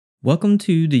Welcome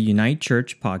to the Unite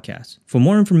Church podcast. For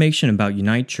more information about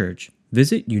Unite Church,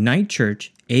 visit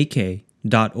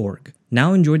unitechurchak.org.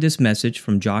 Now enjoy this message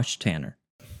from Josh Tanner.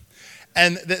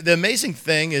 And the amazing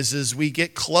thing is we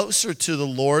get closer to the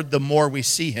Lord, the more we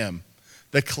see him,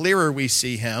 the clearer we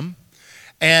see him.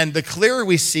 And the clearer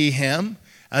we see him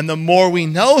and the more we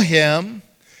know him,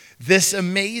 this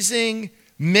amazing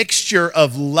mixture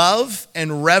of love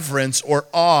and reverence or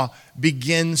awe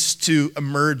begins to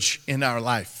emerge in our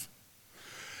life.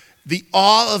 The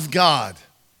awe of God,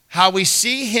 how we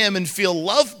see him and feel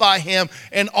loved by him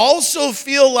and also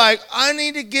feel like I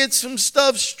need to get some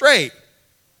stuff straight.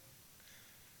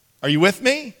 Are you with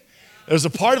me? There's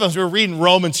a part of us, we were reading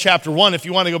Romans chapter 1. If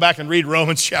you want to go back and read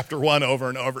Romans chapter 1 over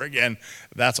and over again,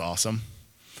 that's awesome.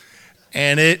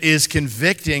 And it is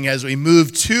convicting as we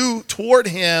move toward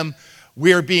him,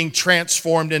 we are being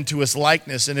transformed into his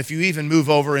likeness. And if you even move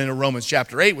over into Romans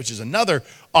chapter 8, which is another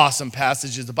awesome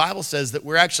passage, the Bible says that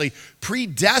we're actually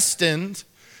predestined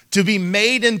to be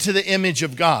made into the image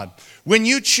of God. When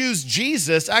you choose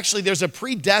Jesus, actually there's a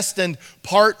predestined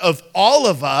part of all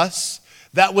of us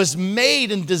that was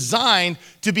made and designed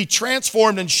to be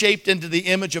transformed and shaped into the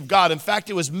image of God. In fact,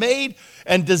 it was made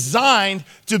and designed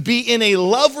to be in a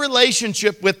love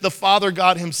relationship with the Father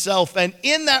God himself. And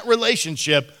in that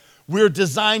relationship, we're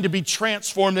designed to be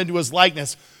transformed into his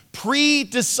likeness.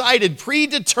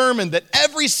 Predetermined that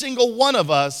every single one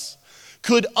of us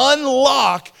could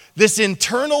unlock this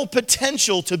internal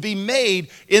potential to be made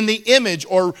in the image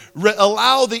or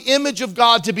allow the image of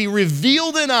God to be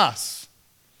revealed in us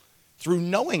through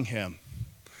knowing him.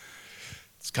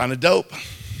 It's kind of dope,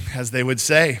 as they would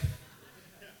say.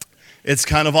 It's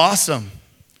kind of awesome.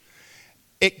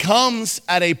 It comes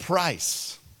at a price.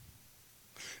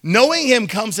 Knowing him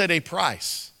comes at a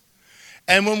price.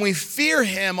 And when we fear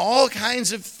him, all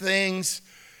kinds of things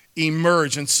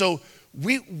emerge. And so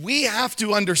we have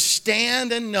to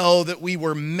understand and know that we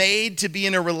were made to be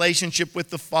in a relationship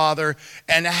with the Father,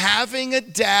 and having a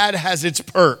dad has its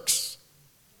perks.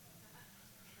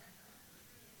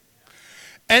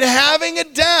 And having a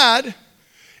dad,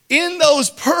 in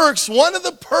those perks, one of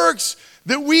the perks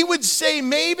that we would say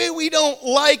maybe we don't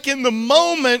like in the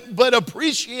moment but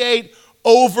appreciate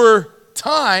over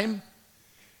time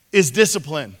is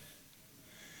discipline,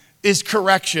 is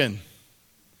correction.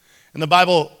 And the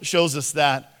Bible shows us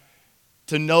that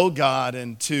to know God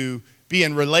and to be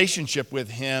in relationship with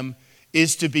him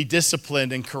is to be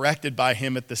disciplined and corrected by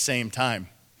him at the same time.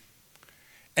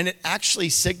 And it actually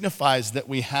signifies that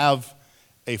we have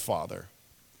a father.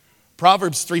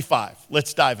 Proverbs 3:5.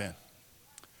 Let's dive in.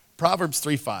 Proverbs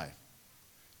 3:5.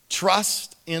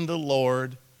 Trust in the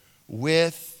Lord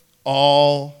with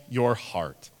all your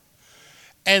heart,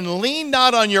 and lean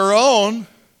not on your own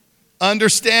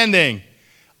understanding.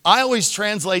 I always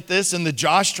translate this in the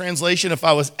Josh translation. If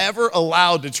I was ever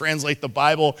allowed to translate the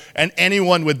Bible and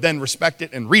anyone would then respect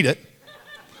it and read it,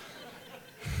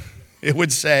 it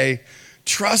would say,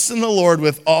 trust in the Lord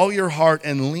with all your heart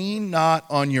and lean not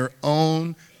on your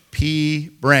own pea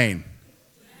brain.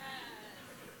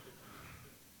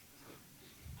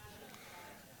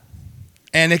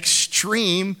 An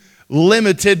extreme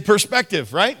limited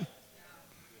perspective, right?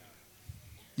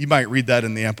 You might read that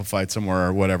in the Amplified somewhere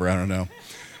or whatever, I don't know.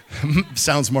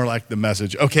 Sounds more like the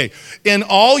Message. Okay, in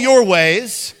all your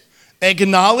ways,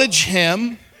 acknowledge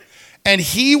him, and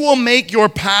he will make your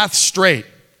path straight.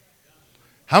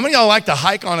 How many of y'all like to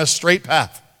hike on a straight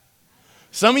path?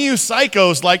 Some of you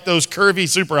psychos like those curvy,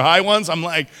 super high ones. I'm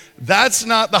like, that's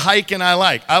not the hiking I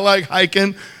like. I like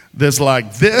hiking that's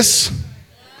like this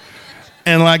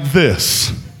and like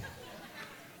this.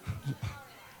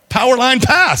 Powerline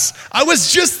pass. I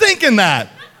was just thinking that.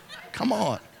 Come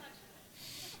on.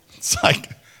 It's like,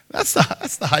 that's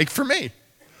the hike for me.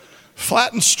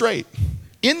 Flat and straight.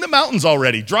 In the mountains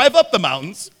already. Drive up the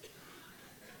mountains.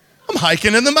 I'm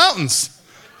hiking in the mountains.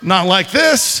 Not like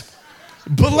this,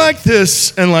 but like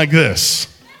this and like this.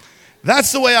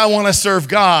 That's the way I want to serve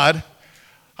God.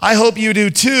 I hope you do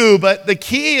too, but the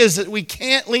key is that we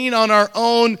can't lean on our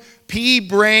own pea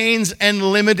brains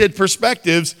and limited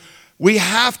perspectives. We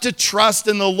have to trust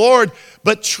in the Lord,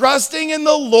 but trusting in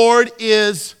the Lord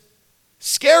is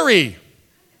scary.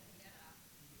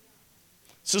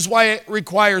 This is why it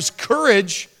requires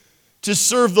courage to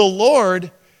serve the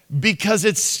Lord, because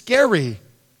it's scary.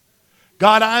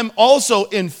 God, I'm also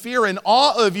in fear and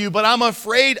awe of you, but I'm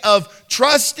afraid of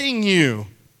trusting you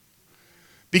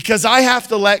because I have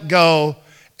to let go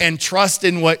and trust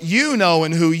in what you know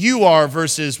and who you are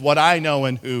versus what I know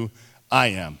and who I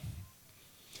am.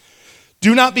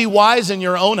 Do not be wise in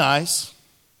your own eyes.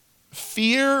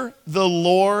 Fear the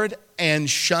Lord and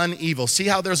shun evil. See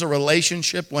how there's a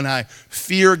relationship? When I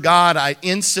fear God, I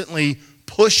instantly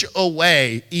push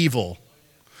away evil.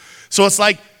 So it's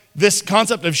like this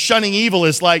concept of shunning evil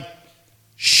is like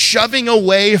shoving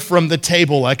away from the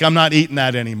table, like I'm not eating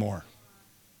that anymore.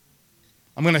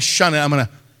 I'm going to shun it.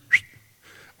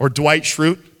 Or Dwight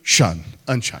Schrute, shun,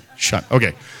 unshun, shun.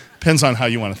 Okay, depends on how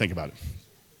you want to think about it.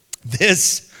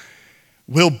 This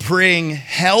will bring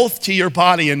health to your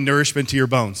body and nourishment to your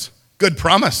bones. Good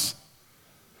promise.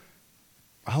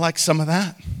 I like some of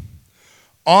that.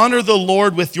 Honor the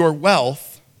Lord with your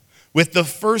wealth, with the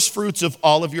first fruits of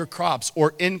all of your crops,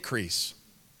 or increase.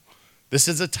 This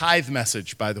is a tithe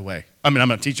message, by the way. I'm going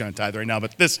to teach on tithe right now,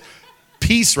 but this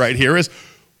piece right here is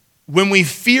when we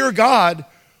fear God,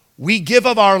 we give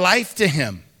of our life to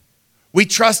him. We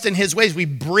trust in his ways. We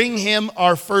bring him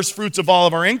our first fruits of all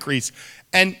of our increase.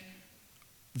 And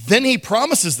then he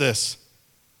promises this,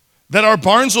 that our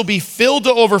barns will be filled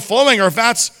to overflowing, our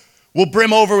vats will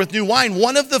brim over with new wine.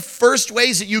 One of the first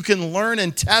ways that you can learn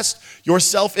and test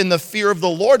yourself in the fear of the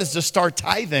Lord is to start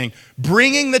tithing,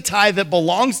 bringing the tithe that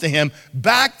belongs to him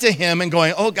back to him and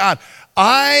going, oh God,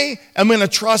 I am going to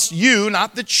trust you,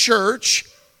 not the church.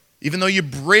 Even though you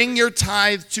bring your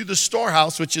tithe to the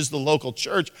storehouse, which is the local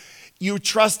church, you're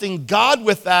trusting God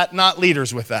with that, not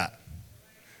leaders with that.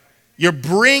 You're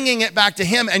bringing it back to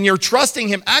him, and you're trusting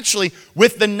him actually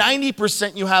with the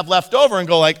 90% you have left over and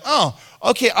go like, oh,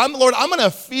 okay, Lord, I'm going to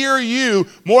fear you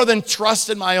more than trust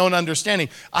in my own understanding.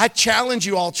 I challenge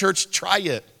you all, church, try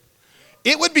it.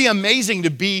 It would be amazing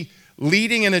to be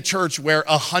leading in a church where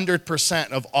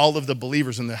 100% of all of the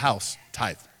believers in the house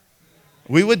tithe.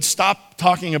 We would stop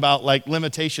talking about like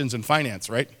limitations in finance,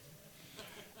 right?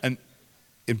 And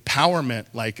empowerment,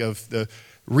 like of the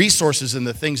resources and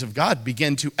the things of God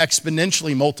begin to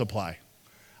exponentially multiply.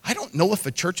 I don't know if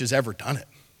a church has ever done it.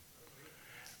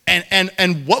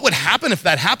 And what would happen if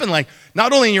that happened? Like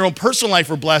not only in your own personal life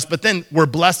we're blessed, but then we're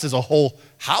blessed as a whole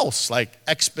house. Like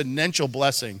exponential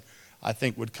blessing, I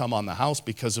think, would come on the house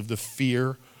because of the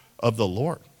fear of the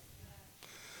Lord.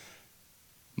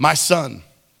 My son,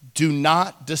 do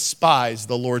not despise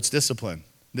the Lord's discipline.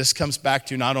 This comes back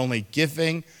to not only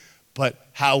giving, but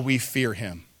how we fear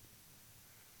him.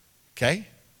 Okay?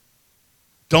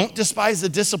 Don't despise the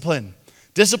discipline.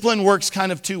 Discipline works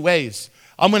kind of two ways.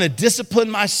 I'm going to discipline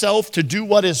myself to do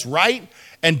what is right,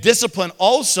 and discipline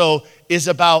also is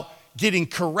about getting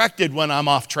corrected when I'm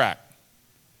off track.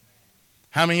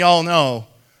 How many of y'all know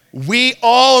we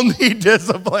all need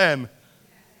discipline?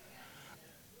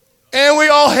 And we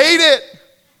all hate it.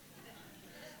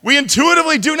 We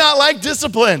intuitively do not like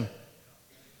discipline.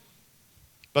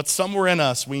 But somewhere in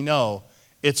us, we know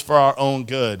it's for our own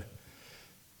good.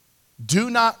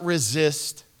 Do not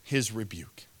resist his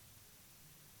rebuke.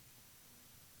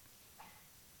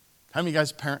 How many of you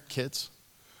guys parent kids?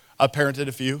 I've parented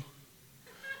a few.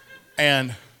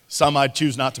 And some I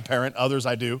choose not to parent, others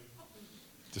I do.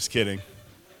 Just kidding.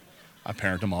 I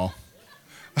parent them all.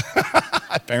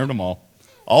 I parent them all.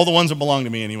 All the ones that belong to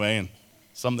me anyway, and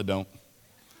some that don't.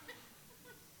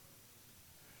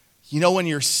 You know when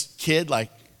your kid, like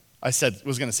I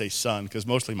was going to say son, because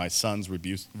mostly my sons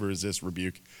resist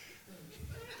rebuke.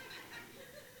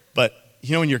 But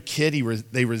you know when your kid,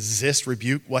 they resist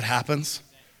rebuke, what happens?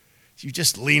 You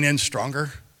just lean in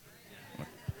stronger.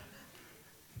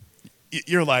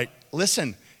 You're like,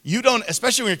 listen, you don't,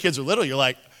 especially when your kids are little, you're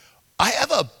like, I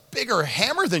have a bigger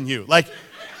hammer than you. Like,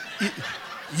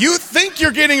 you think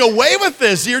you're getting away with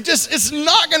this. It's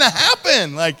not going to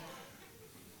happen. Like,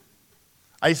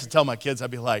 I used to tell my kids,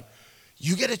 I'd be like,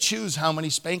 you get to choose how many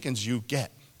spankings you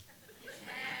get.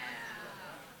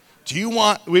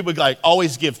 We would like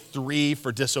always give 3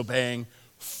 for disobeying,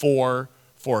 4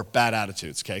 for bad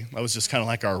attitudes, okay? That was just kind of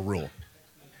like our rule.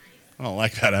 I don't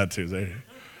like bad attitudes.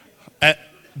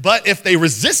 But if they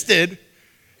resisted,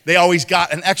 they always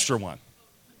got an extra one.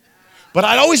 But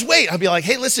I'd always wait. I'd be like,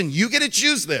 hey, listen, you get to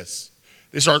choose this.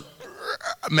 They start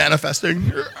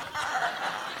manifesting.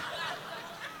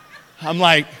 I'm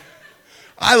like,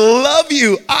 I love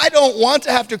you. I don't want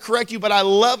to have to correct you, but I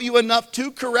love you enough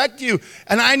to correct you.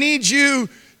 And I need you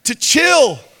to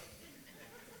chill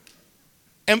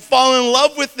and fall in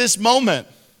love with this moment.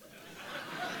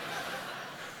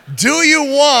 Do you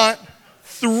want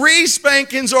 3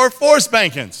 spankings or 4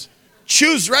 spankings?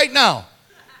 Choose right now.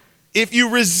 If you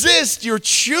resist, you're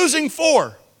choosing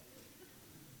 4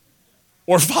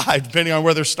 or 5, depending on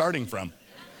where they're starting from.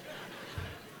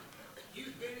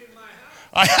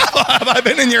 Have I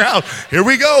been in your house? Here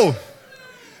we go.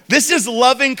 This is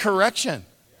loving correction.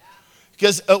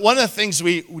 Because one of the things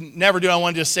we never do, I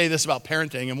want to just say this about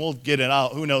parenting, and we'll get it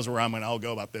out. Who knows where I'll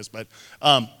go about this. But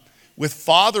with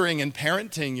fathering and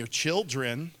parenting your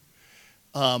children,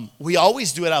 we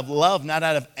always do it out of love, not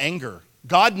out of anger.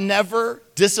 God never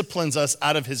disciplines us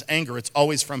out of his anger. It's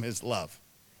always from his love.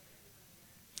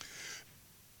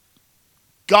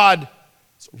 God's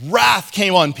wrath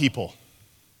came on people.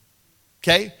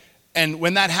 Okay? And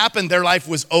when that happened, their life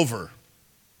was over.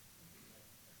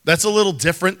 That's a little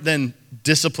different than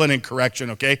discipline and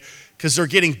correction, okay? Because they're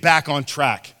getting back on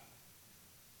track.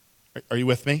 Are you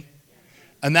with me?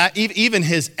 And that even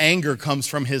his anger comes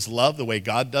from his love, the way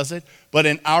God does it. But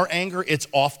in our anger, it's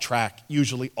off track,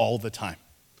 usually all the time.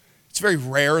 It's very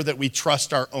rare that we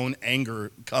trust our own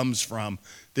anger comes from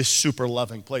this super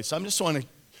loving place. So I just want to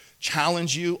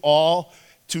challenge you all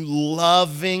to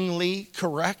lovingly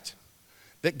correct.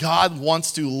 That God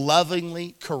wants to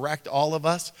lovingly correct all of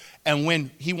us. And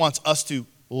when he wants us to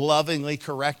lovingly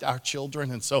correct our children.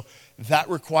 And so that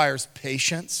requires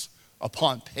patience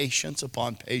upon patience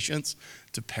upon patience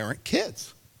to parent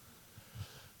kids.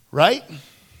 Right?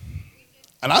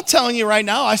 And I'm telling you right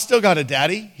now, I still got a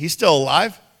daddy. He's still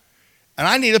alive. And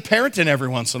I need a parenting every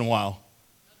once in a while.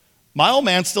 My old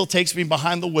man still takes me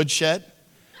behind the woodshed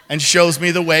and shows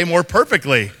me the way more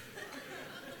perfectly.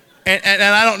 And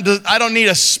I don't need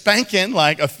a spanking,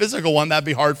 like a physical one. That'd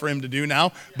be hard for him to do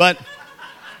now. But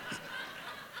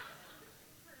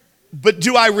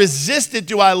do I resist it?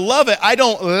 Do I love it? I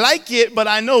don't like it, but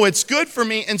I know it's good for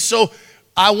me. And so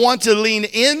I want to lean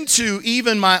into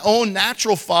even my own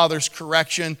natural father's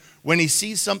correction when he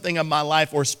sees something in my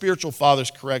life, or spiritual father's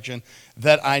correction,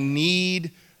 that I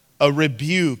need a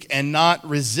rebuke and not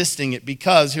resisting it.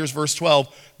 Because, here's verse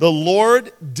 12, the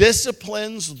Lord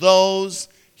disciplines those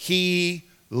he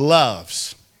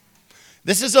loves.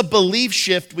 This is a belief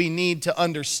shift we need to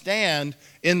understand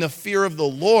in the fear of the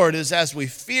Lord, is as we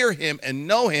fear him and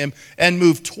know him and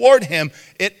move toward him,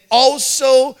 it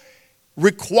also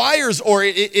requires, or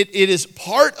it is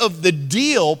part of the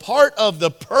deal, part of the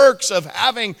perks of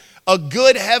having a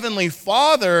good heavenly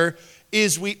Father,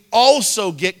 is we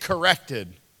also get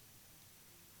corrected.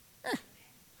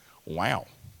 Wow.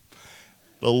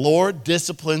 The Lord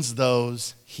disciplines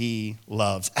those he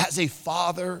loves. As a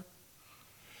father,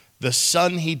 the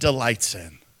son he delights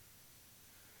in.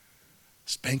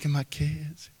 Spanking my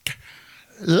kids. God,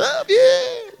 love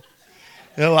you.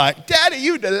 They're like, Daddy,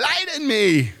 you delight in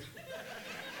me.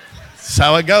 That's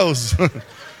how it goes.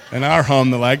 In our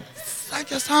home, they're like,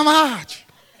 thank you so much.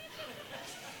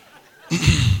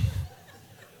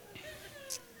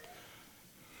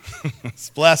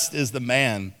 Blessed is the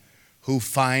man who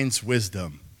finds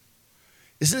wisdom.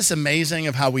 Isn't this amazing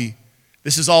of how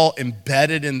this is all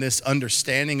embedded in this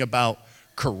understanding about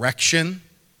correction?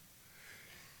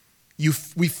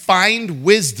 We find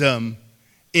wisdom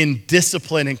in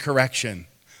discipline and correction.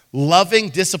 Loving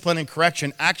discipline and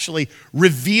correction actually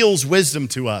reveals wisdom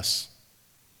to us.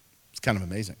 It's kind of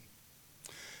amazing.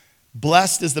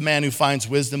 Blessed is the man who finds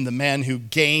wisdom, the man who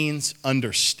gains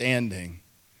understanding.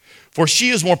 For she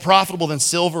is more profitable than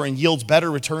silver and yields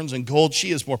better returns than gold.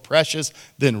 She is more precious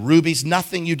than rubies.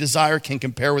 Nothing you desire can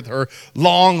compare with her.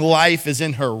 Long life is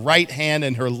in her right hand,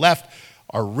 and her left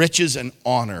are riches and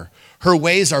honor. Her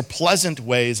ways are pleasant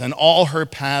ways, and all her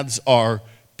paths are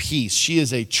peace. She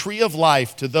is a tree of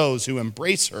life to those who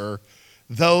embrace her.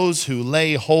 Those who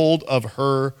lay hold of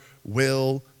her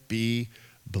will be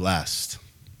blessed.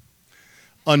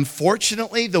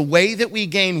 Unfortunately, the way that we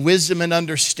gain wisdom and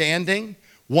understanding,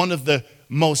 one of the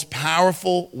most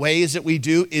powerful ways that we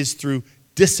do is through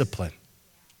discipline.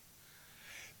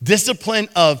 Discipline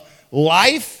of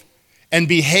life and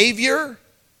behavior,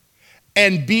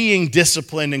 and being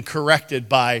disciplined and corrected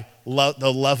by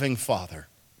the loving Father.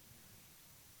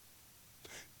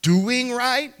 Doing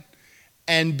right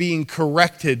and being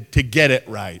corrected to get it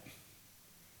right.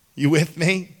 You with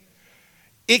me?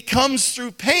 It comes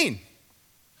through pain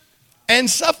and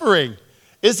suffering.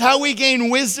 Is how we gain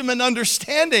wisdom and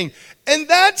understanding. And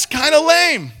that's kind of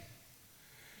lame.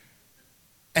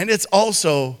 And it's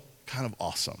also kind of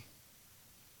awesome.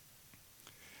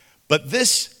 But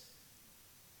this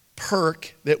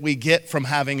perk that we get from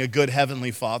having a good heavenly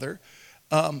Father,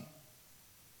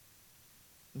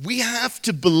 we have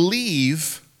to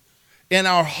believe in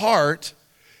our heart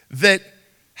that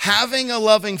having a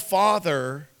loving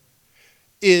Father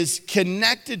is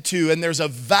connected to, and there's a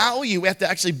value. We have to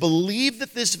actually believe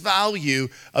that this value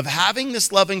of having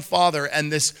this loving Father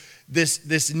and this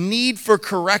need for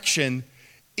correction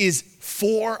is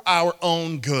for our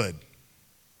own good.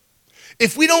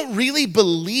 If we don't really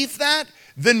believe that,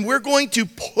 then we're going to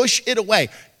push it away.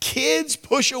 Kids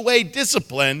push away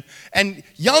discipline, and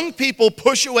young people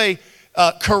push away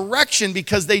correction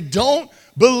because they don't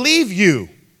believe you.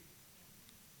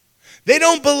 They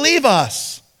don't believe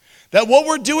us, that what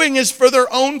we're doing is for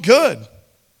their own good.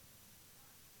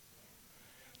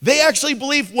 They actually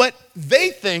believe what they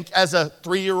think as a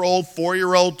 3-year-old,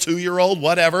 4-year-old, 2-year-old,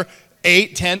 whatever,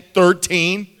 8, 10,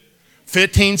 13,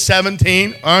 15,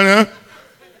 17. I don't know.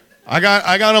 I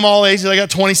got them all ages. I got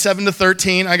 27 to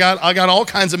 13. I got all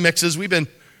kinds of mixes. We've been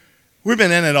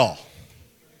in it all.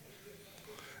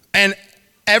 And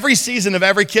every season of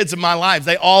every kid's in my life,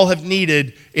 they all have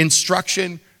needed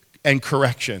instruction and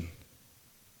correction.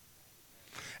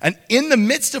 And in the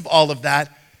midst of all of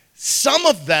that, some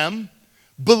of them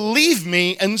believe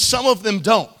me and some of them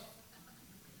don't.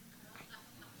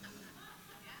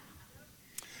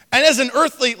 And as an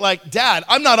earthly dad,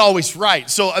 I'm not always right.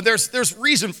 So there's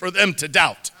reason for them to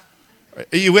doubt. Are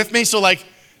you with me? So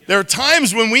there are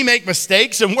times when we make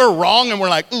mistakes and we're wrong and we're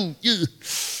like, ooh,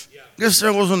 guess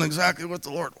that wasn't exactly what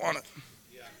the Lord wanted.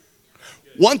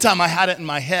 One time I had it in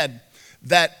my head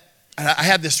that I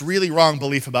had this really wrong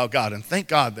belief about God, and thank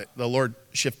God that the Lord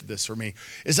shifted this for me,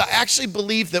 is I actually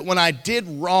believed that when I did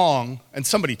wrong, and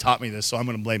somebody taught me this, so I'm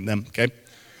going to blame them, okay?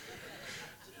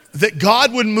 That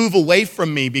God would move away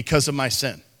from me because of my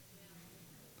sin.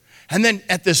 And then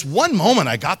at this one moment,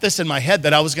 I got this in my head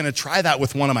that I was going to try that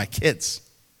with one of my kids.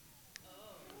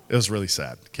 It was really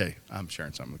sad. Okay, I'm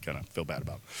sharing something I kind of feel bad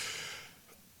about.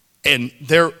 And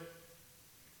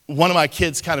one of my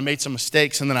kids kind of made some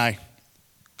mistakes, and then I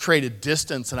created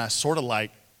distance, and I sort of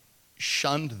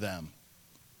shunned them.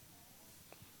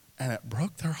 And it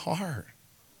broke their heart.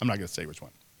 I'm not going to say which one.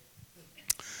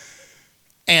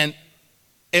 And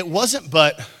it wasn't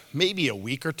but maybe a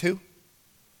week or two.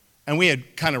 And we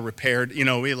had kind of repaired,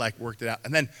 we worked it out.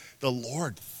 And then the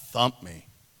Lord thumped me.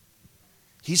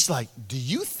 He's like, do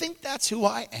you think that's who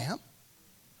I am?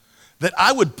 That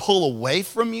I would pull away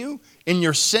from you in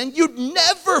your sin? You'd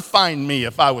never find me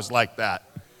if I was like that.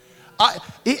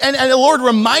 And the Lord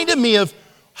reminded me of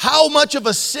how much of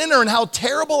a sinner and how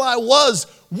terrible I was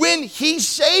when he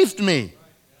saved me.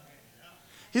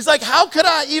 He's like, how could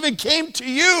I even came to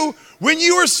you when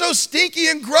you were so stinky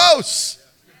and gross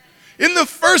in the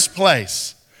first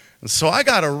place? And so I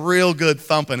got a real good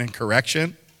thumping and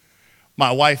correction.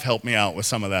 My wife helped me out with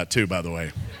some of that too, by the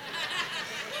way.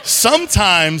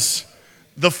 Sometimes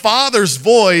the Father's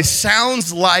voice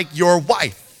sounds like your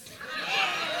wife.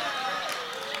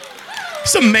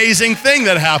 It's an amazing thing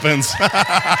that happens.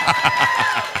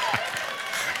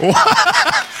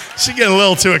 She's getting a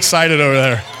little too excited over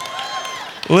there.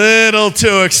 Little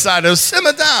too excited.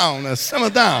 Simmer down,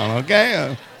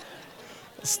 okay?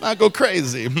 Let's not go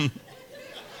crazy.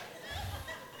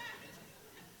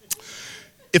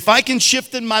 If I can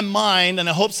shift in my mind, and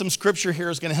I hope some scripture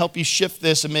here is going to help you shift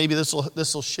this, and maybe this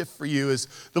will shift for you, is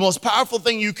the most powerful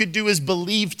thing you could do is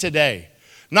believe today.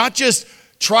 Not just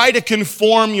try to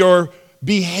conform your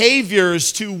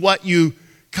behaviors to what you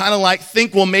kind of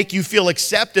think will make you feel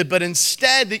accepted, but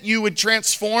instead that you would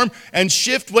transform and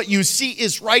shift what you see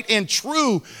is right and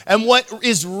true. And what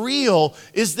is real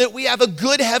is that we have a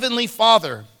good heavenly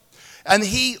Father, and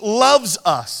he loves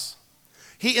us.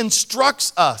 He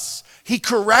instructs us. He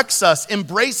corrects us,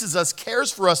 embraces us,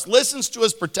 cares for us, listens to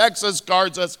us, protects us,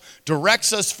 guards us,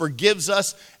 directs us, forgives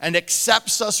us, and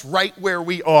accepts us right where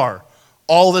we are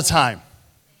all the time.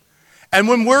 And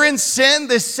when we're in sin,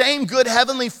 this same good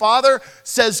heavenly Father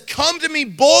says, come to me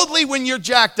boldly when you're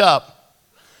jacked up,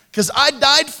 because I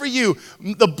died for you.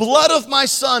 The blood of my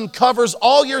Son covers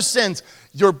all your sins.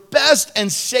 Your best and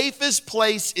safest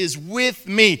place is with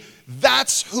me.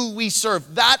 That's who we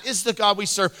serve. That is the God we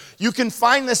serve. You can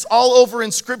find this all over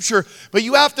in Scripture, but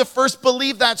you have to first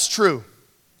believe that's true.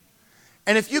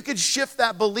 And if you could shift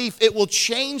that belief, it will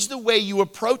change the way you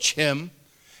approach him.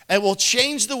 It will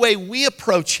change the way we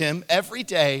approach him every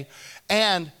day,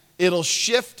 and it'll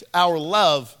shift our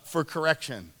love for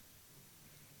correction.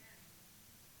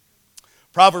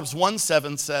 Proverbs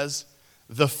 1:7 says,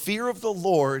 the fear of the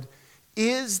Lord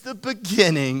is the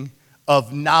beginning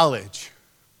of knowledge.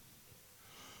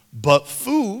 But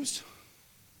fools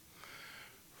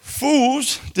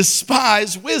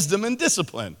despise wisdom and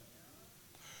discipline.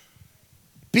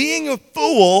 Being a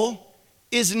fool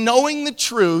is knowing the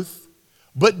truth,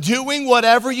 but doing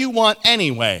whatever you want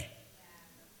anyway.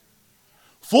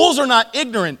 Fools are not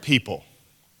ignorant people.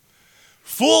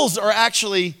 Fools are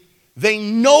actually, they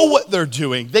know what they're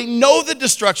doing. They know the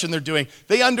destruction they're doing.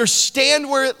 They understand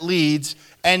where it leads,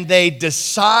 and they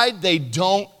decide they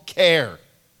don't care.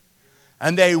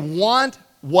 And they want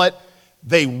what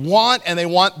they want, and they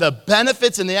want the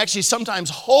benefits, and they actually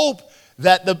sometimes hope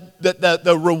that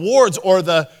the rewards or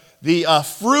the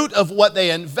fruit of what they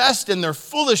invest in their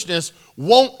foolishness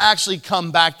won't actually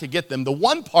come back to get them. The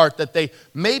one part that they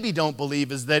maybe don't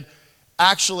believe is that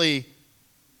actually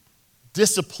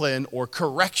discipline or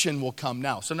correction will come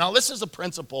now. So now this is a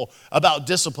principle about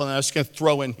discipline that I'm just going to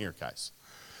throw in here, guys,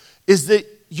 is that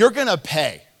you're going to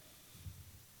pay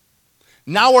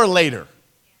now or later.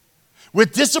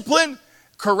 With discipline,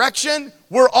 correction,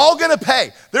 we're all going to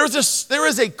pay. There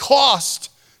is a cost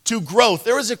to growth.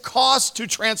 There is a cost to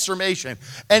transformation.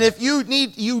 And if you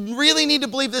really need to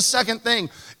believe this second thing,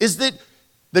 is that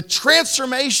the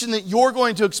transformation that you're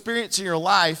going to experience in your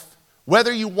life,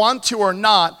 whether you want to or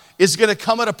not, is going to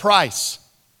come at a price.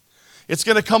 It's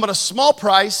going to come at a small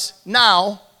price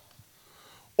now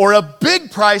or a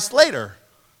big price later.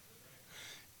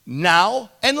 Now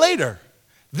and later.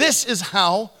 This is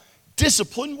how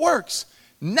discipline works.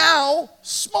 Now,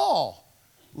 small.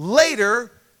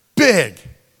 Later, big.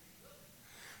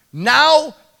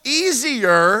 Now,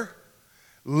 easier.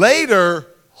 Later,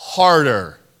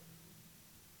 harder.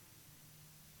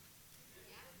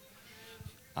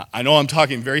 I know I'm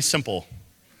talking very simple,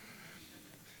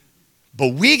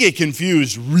 but we get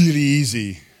confused really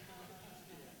easy.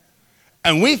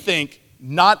 And we think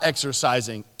not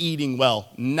exercising, eating well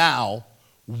now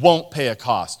won't pay a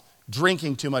cost.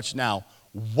 Drinking too much now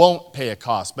won't pay a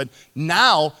cost. But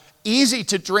now, easy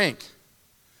to drink,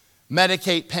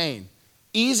 medicate pain.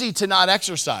 Easy to not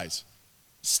exercise,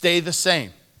 stay the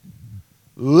same.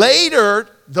 Later,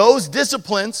 those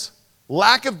disciplines,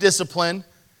 lack of discipline,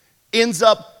 ends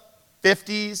up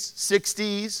 50s,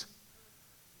 60s,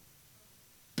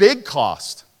 big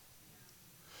cost.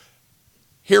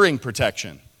 Hearing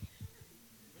protection.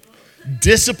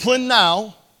 Discipline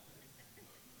now,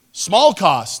 small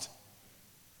cost.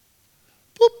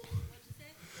 Boop.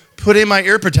 Put in my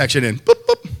ear protection in. Boop,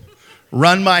 boop.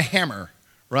 Run my hammer.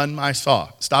 Run my saw.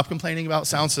 Stop complaining about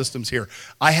sound systems here.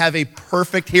 I have a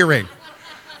perfect hearing.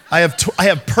 I have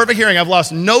perfect hearing. I've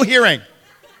lost no hearing.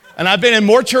 And I've been in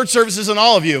more church services than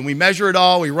all of you. And we measure it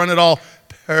all. We run it all.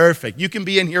 Perfect. You can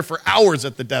be in here for hours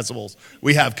at the decibels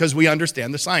we have because we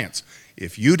understand the science.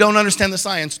 If you don't understand the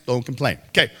science, don't complain.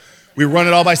 Okay. We run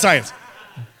it all by science.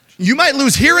 You might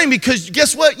lose hearing because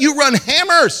guess what? You run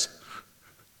hammers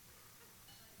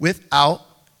without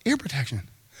ear protection.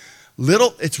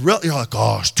 It's real, you're like,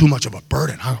 oh, it's too much of a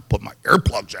burden. I'm gonna put my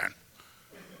earplugs in.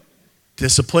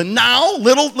 Discipline now,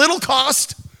 little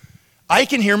cost. I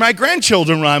can hear my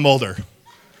grandchildren when I'm older.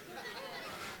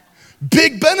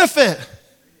 Big benefit.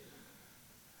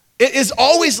 It is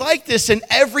always like this in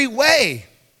every way.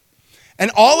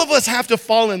 And all of us have to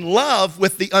fall in love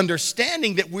with the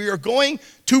understanding that we are going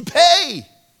to pay.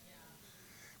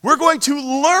 We're going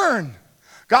to learn.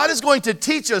 God is going to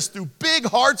teach us through big,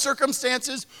 hard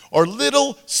circumstances or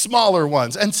little, smaller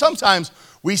ones. And sometimes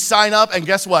we sign up and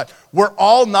guess what? We're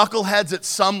all knuckleheads at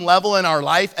some level in our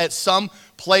life, at some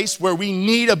place where we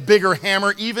need a bigger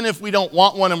hammer, even if we don't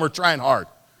want one and we're trying hard.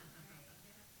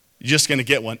 You're just going to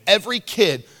get one. Every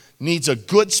kid needs a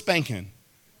good spanking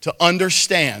to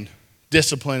understand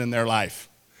discipline in their life.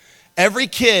 Every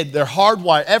kid, they're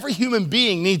hardwired. Every human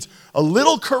being needs a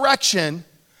little correction,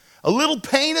 a little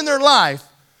pain in their life,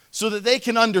 so that they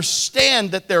can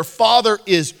understand that their Father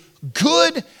is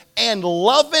good and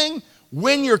loving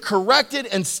when you're corrected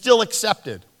and still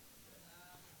accepted.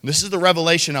 This is the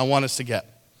revelation I want us to get.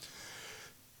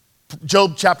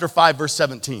 Job chapter 5, verse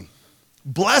 17.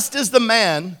 Blessed is the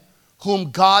man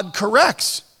whom God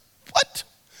corrects. What?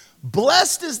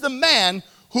 Blessed is the man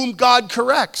whom God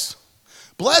corrects.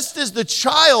 Blessed is the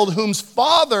child whom's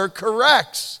father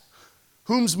corrects,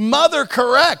 whom's mother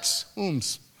corrects.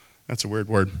 That's a weird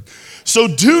word. So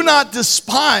do not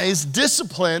despise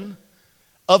discipline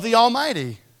of the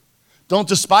Almighty. Don't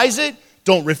despise it.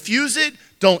 Don't refuse it.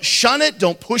 Don't shun it.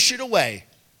 Don't push it away.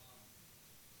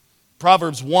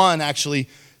 Proverbs 1 actually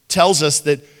tells us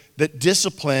that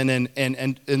discipline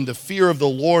and the fear of the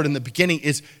Lord in the beginning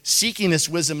is seeking this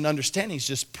wisdom and understanding. It's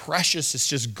just precious. It's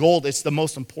just gold. It's the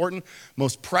most important,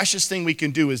 most precious thing we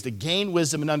can do is to gain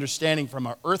wisdom and understanding from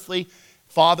our earthly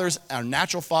fathers, our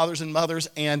natural fathers and mothers,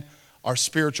 and our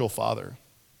spiritual Father.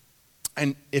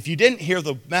 And if you didn't hear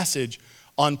the message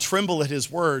on Tremble at His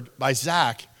Word by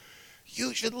Zach,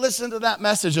 you should listen to that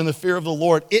message on the fear of the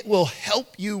Lord. It will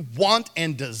help you want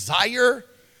and desire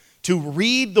to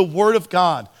read the Word of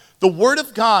God. The Word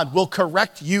of God will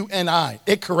correct you and I.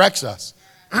 It corrects us.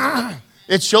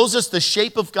 It shows us the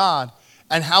shape of God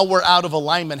and how we're out of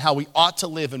alignment, how we ought to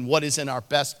live and what is in our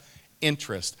best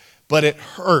interest. But it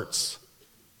hurts.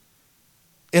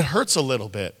 It hurts a little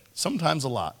bit, sometimes a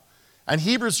lot. And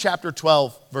Hebrews chapter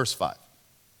 12, verse 5.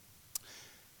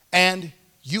 And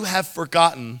you have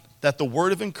forgotten that the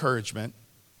word of encouragement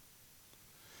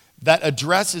that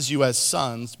addresses you as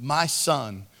sons, my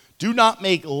son, do not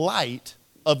make light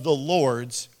of the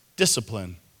Lord's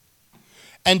discipline.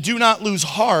 And do not lose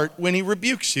heart when he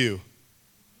rebukes you.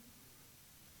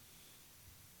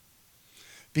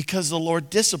 Because the Lord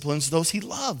disciplines those he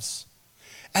loves.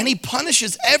 And he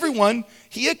punishes everyone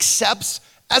he accepts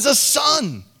as a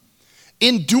son.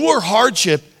 Endure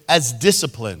hardship as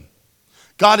discipline.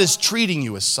 God is treating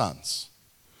you as sons.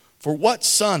 For what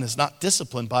son is not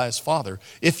disciplined by his father?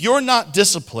 If you're not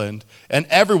disciplined, and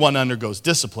everyone undergoes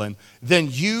discipline, then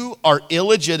you are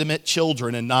illegitimate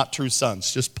children and not true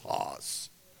sons. Just pause.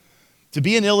 To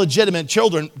be an illegitimate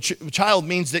child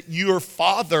means that your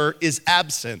father is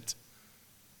absent,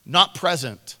 not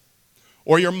present.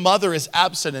 Or your mother is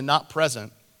absent and not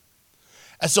present.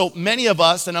 And so many of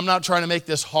us, and I'm not trying to make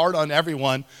this hard on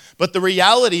everyone, but the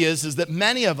reality is that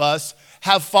many of us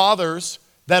have fathers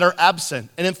that are absent.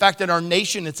 And in fact, in our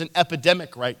nation, it's an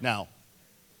epidemic right now.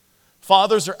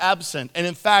 Fathers are absent. And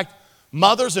in fact,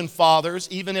 mothers and fathers,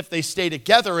 even if they stay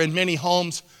together in many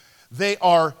homes, they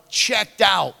are checked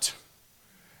out.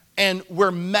 And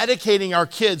we're medicating our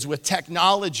kids with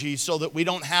technology so that we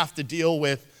don't have to deal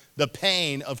with the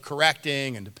pain of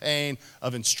correcting and the pain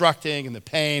of instructing and the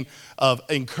pain of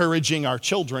encouraging our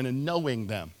children and knowing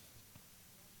them.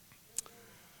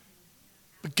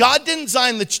 But God didn't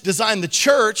design the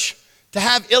church to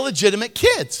have illegitimate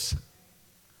kids.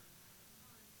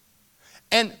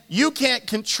 And you can't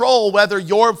control whether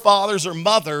your fathers or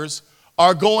mothers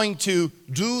are going to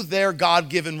do their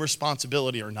God-given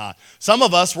responsibility or not. Some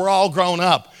of us, we're all grown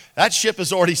up. That ship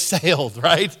has already sailed,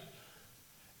 right?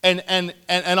 And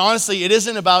honestly, it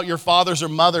isn't about your fathers or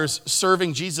mothers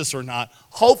serving Jesus or not.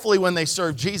 Hopefully when they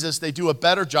serve Jesus, they do a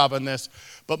better job on this.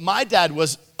 But my dad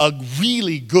was a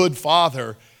really good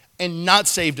father and not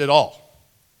saved at all.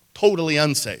 Totally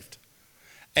unsaved.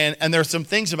 And there's some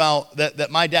things about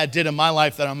that my dad did in my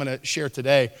life that I'm going to share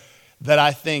today that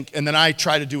I think, and then I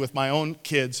try to do with my own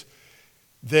kids,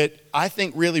 that I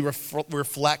think really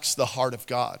reflects the heart of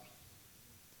God.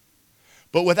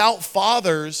 But without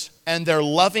fathers and their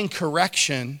loving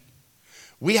correction,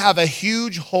 we have a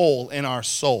huge hole in our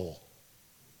soul.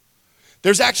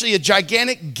 There's actually a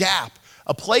gigantic gap,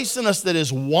 a place in us that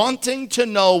is wanting to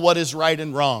know what is right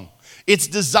and wrong. It's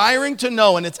desiring to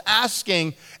know, and it's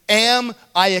asking, am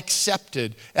I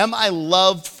accepted? Am I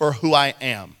loved for who I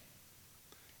am?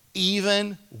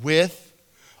 Even with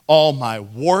all my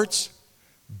warts,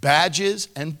 badges,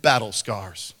 and battle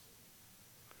scars.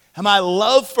 Am I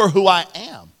loved for who I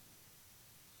am?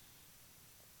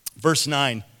 Verse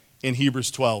 9 in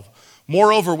Hebrews 12.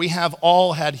 Moreover, we have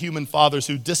all had human fathers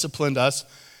who disciplined us,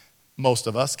 most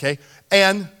of us, okay,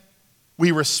 and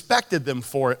we respected them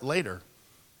for it later.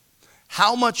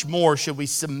 How much more should we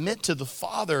submit to the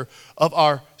Father of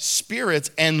our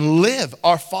spirits and live?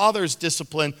 Our fathers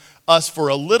discipline us for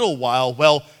a little while,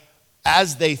 well,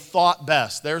 as they thought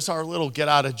best. There's our little get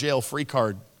out of jail free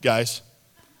card, guys.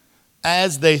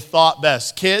 As they thought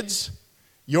best. Kids,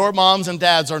 your moms and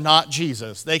dads are not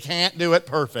Jesus. They can't do it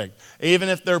perfect. Even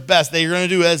if they're best, they're going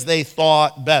to do as they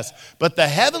thought best. But the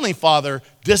Heavenly Father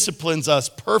disciplines us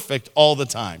perfect all the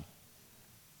time.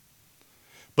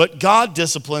 But God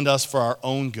disciplined us for our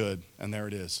own good, and there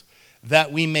it is,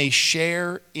 that we may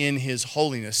share in His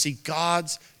holiness. See,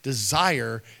 God's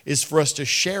desire is for us to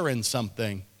share in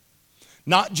something,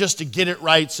 not just to get it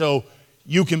right so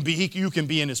you can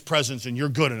be in His presence and you're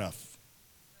good enough.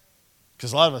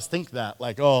 Because a lot of us think that,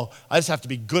 like, oh, I just have to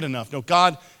be good enough. No,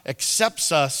 God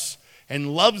accepts us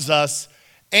and loves us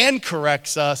and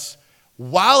corrects us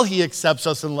while He accepts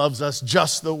us and loves us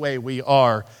just the way we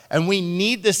are. And we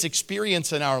need this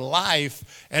experience in our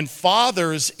life. And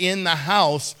fathers in the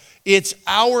house, it's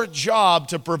our job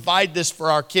to provide this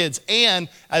for our kids and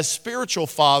as spiritual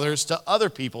fathers to other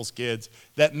people's kids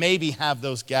that maybe have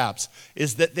those gaps,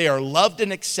 is that they are loved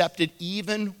and accepted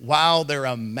even while they're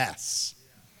a mess.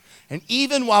 And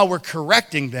even while we're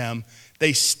correcting them,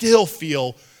 they still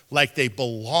feel like they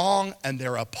belong and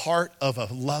they're a part of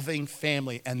a loving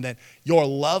family and that your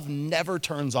love never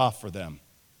turns off for them.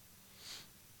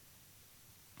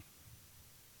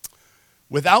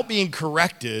 Without being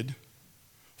corrected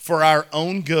for our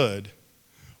own good,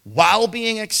 while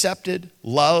being accepted,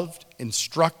 loved,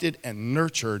 instructed, and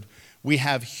nurtured, we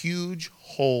have huge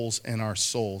holes in our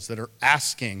souls that are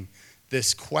asking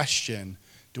this question,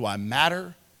 do I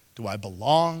matter? Do I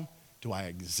belong? Do I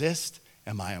exist?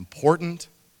 Am I important?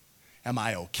 Am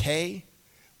I okay?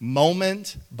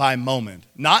 Moment by moment.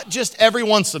 Not just every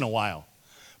once in a while,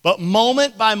 but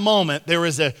moment by moment, there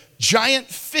is a giant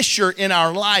fissure in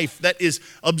our life that is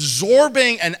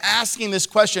absorbing and asking this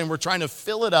question. We're trying to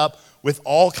fill it up with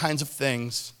all kinds of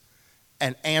things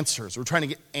and answers. We're trying to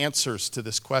get answers to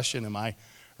this question. Am I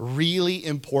really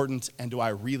important and do I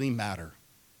really matter?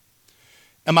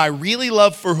 Am I really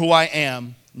loved for who I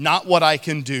am, not what I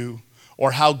can do,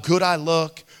 or how good I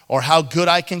look, or how good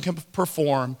I can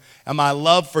perform? Am I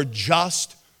loved for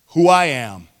just who I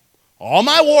am? All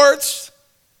my warts,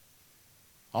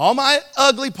 all my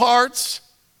ugly parts,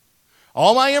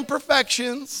 all my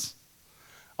imperfections,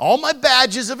 all my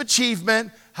badges of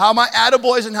achievement, how my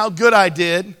attaboys and how good I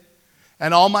did,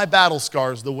 and all my battle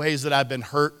scars, the ways that I've been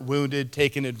hurt, wounded,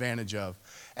 taken advantage of.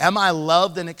 Am I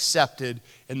loved and accepted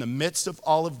in the midst of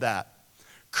all of that?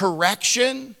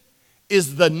 Correction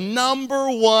is the number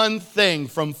one thing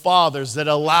from fathers that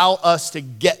allow us to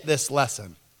get this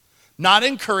lesson. Not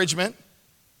encouragement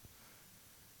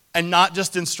and not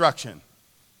just instruction.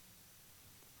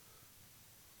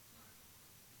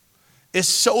 It's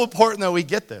so important that we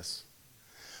get this.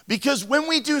 Because when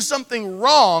we do something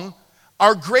wrong,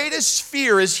 our greatest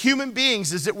fear as human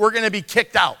beings is that we're going to be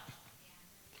kicked out.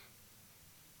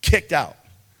 Kicked out.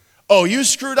 Oh, you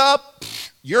screwed up?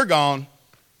 You're gone.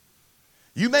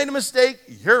 You made a mistake?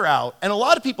 You're out. And a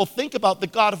lot of people think about the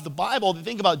God of the Bible, they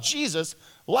think about Jesus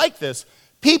like this.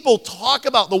 People talk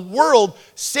about the world.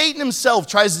 Satan himself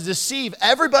tries to deceive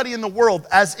everybody in the world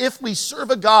as if we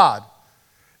serve a God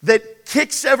that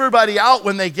kicks everybody out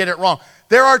when they get it wrong.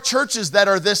 There are churches that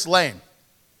are this lame.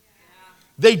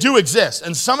 They do exist.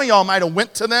 And some of y'all might have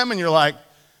went to them and you're like,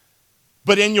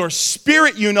 but in your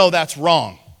spirit you know that's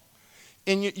wrong.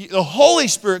 The Holy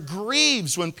Spirit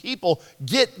grieves when people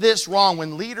get this wrong,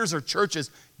 when leaders or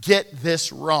churches get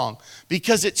this wrong,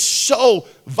 because it so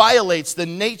violates the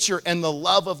nature and the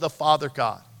love of the Father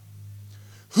God,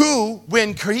 who,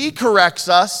 when He corrects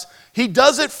us, He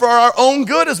does it for our own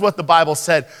good, is what the Bible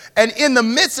said. And in the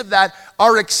midst of that,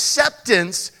 our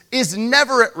acceptance is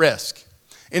never at risk.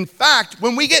 In fact,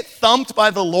 when we get thumped by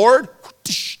the Lord,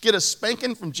 get a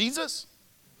spanking from Jesus,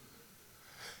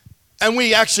 and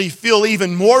we actually feel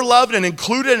even more loved and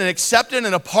included and accepted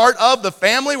and a part of the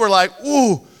family, we're like,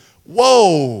 ooh,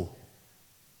 whoa.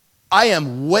 I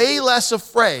am way less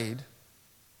afraid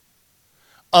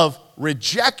of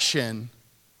rejection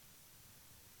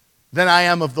than I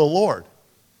am of the Lord.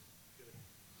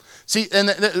 See, and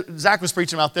Zach was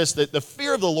preaching about this, that the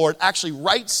fear of the Lord actually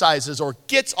right-sizes or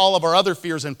gets all of our other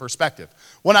fears in perspective.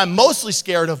 When I'm mostly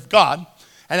scared of God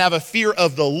and have a fear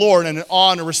of the Lord and an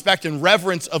awe and a respect and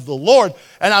reverence of the Lord,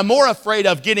 and I'm more afraid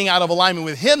of getting out of alignment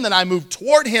with Him than I move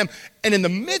toward Him, and in the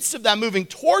midst of that moving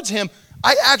towards Him,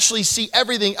 I actually see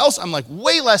everything else. I'm like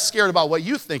way less scared about what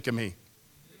you think of me.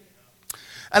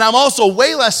 And I'm also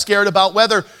way less scared about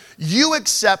whether you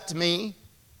accept me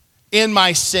in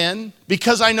my sin,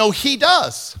 because I know He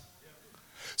does.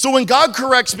 So when God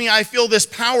corrects me, I feel this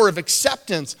power of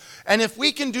acceptance. And if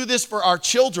we can do this for our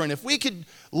children, if we could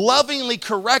lovingly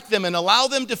correct them and allow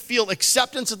them to feel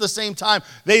acceptance at the same time,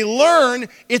 they learn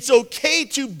it's okay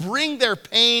to bring their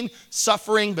pain,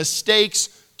 suffering, mistakes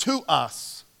to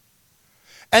us.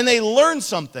 And they learn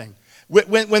something.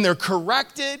 When they're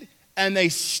corrected and they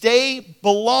stay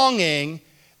belonging,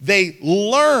 they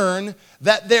learn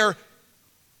that they're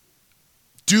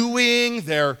doing,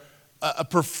 their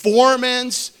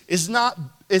performance is not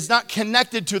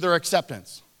connected to their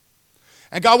acceptance.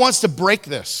 And God wants to break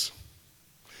this.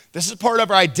 This is part of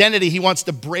our identity He wants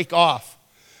to break off.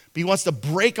 But He wants to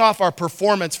break off our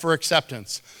performance for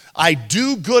acceptance. I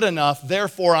do good enough,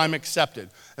 therefore I'm accepted.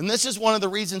 And this is one of the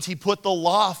reasons He put the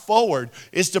law forward,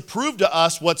 is to prove to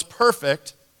us what's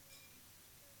perfect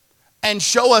and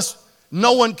show us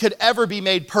no one could ever be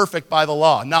made perfect by the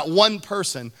law. Not one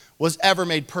person was ever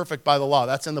made perfect by the law.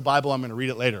 That's in the Bible. I'm going to read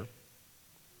it later.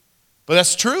 But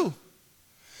that's true.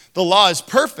 The law is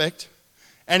perfect,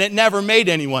 and it never made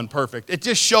anyone perfect. It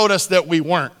just showed us that we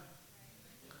weren't.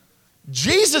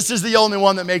 Jesus is the only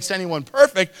one that makes anyone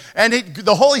perfect, and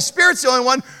the Holy Spirit's the only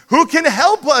one who can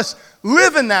help us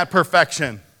live in that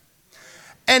perfection.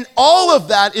 And all of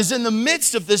that is in the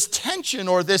midst of this tension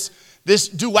or this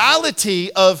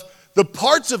duality of the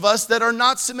parts of us that are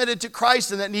not submitted to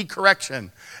Christ and that need correction.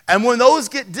 And when those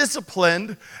get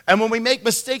disciplined, and when we make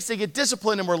mistakes, they get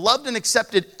disciplined, and we're loved and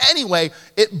accepted anyway,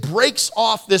 it breaks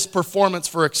off this performance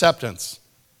for acceptance.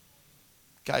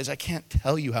 Guys, I can't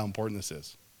tell you how important this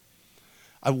is.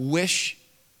 I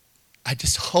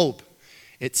just hope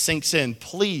it sinks in.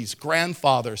 Please,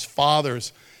 grandfathers,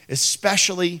 fathers,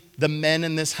 especially the men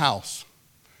in this house,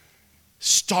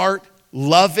 start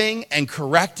loving and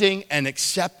correcting and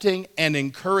accepting and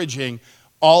encouraging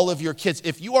all of your kids.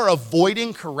 If you are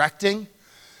avoiding correcting,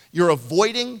 you're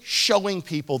avoiding showing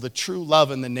people the true love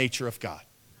and the nature of God.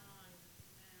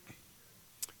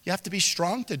 You have to be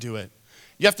strong to do it.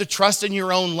 You have to trust in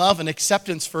your own love and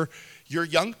acceptance for your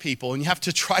young people, and you have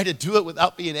to try to do it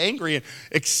without being angry and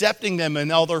accepting them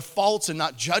and all their faults and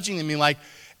not judging them and like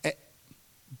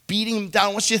beating them down.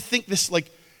 I want you to think this,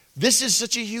 like, this is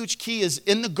such a huge key is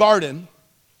in the garden.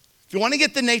 If you want to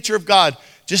get the nature of God,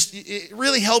 it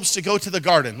really helps to go to the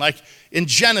garden. Like in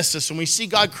Genesis, when we see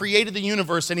God created the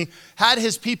universe and he had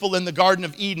his people in the Garden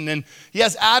of Eden, and he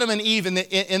has Adam and Eve in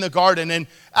the garden, and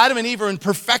Adam and Eve are in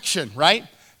perfection, right?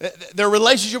 Their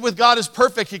relationship with God is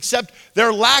perfect, except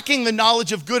they're lacking the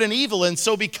knowledge of good and evil. And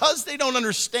so because they don't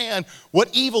understand what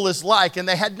evil is like, and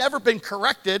they had never been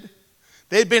corrected,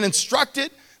 they had been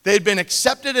instructed, they had been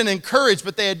accepted and encouraged,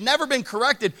 but they had never been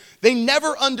corrected. They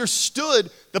never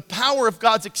understood the power of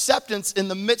God's acceptance in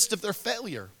the midst of their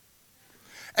failure.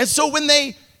 And so when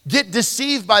they get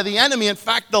deceived by the enemy, in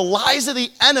fact, the lies of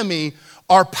the enemy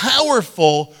are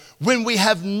powerful when we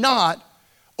have not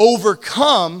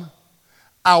overcome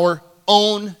our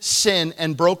own sin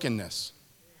and brokenness.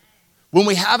 When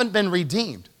we haven't been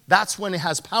redeemed, that's when it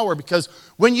has power, because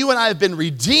when you and I have been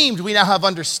redeemed, we now have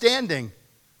understanding.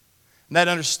 And that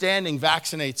understanding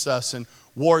vaccinates us and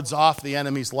wards off the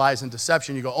enemy's lies and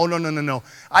deception. You go, oh, no.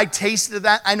 I tasted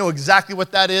that. I know exactly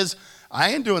what that is.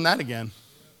 I ain't doing that again.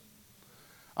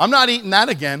 I'm not eating that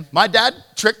again. My dad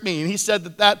tricked me, and he said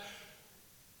that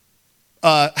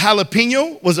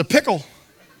jalapeno was a pickle.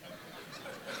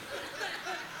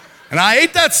 And I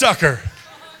ate that sucker.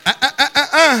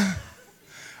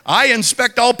 I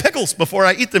inspect all pickles before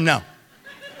I eat them now.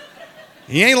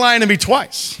 He ain't lying to me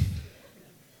twice.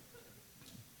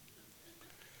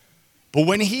 But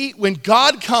when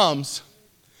God comes,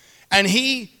 and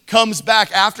he comes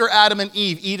back after Adam and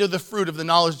Eve eat of the fruit of the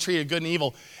knowledge of the tree of good and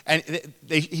evil, and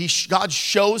God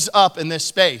shows up in this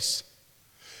space,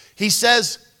 he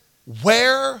says,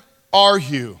 where are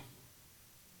you?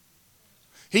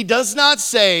 He does not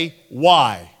say,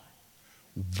 why?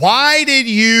 Why did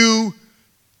you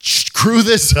screw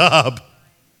this up?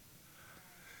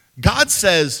 God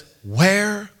says,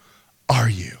 where are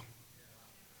you?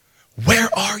 Where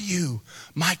are you,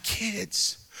 my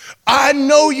kids? I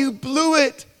know you blew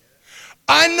it.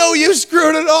 I know you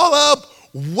screwed it all up.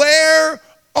 Where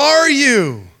are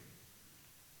you?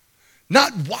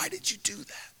 Not, why did you do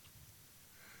that?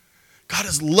 God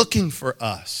is looking for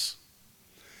us.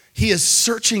 He is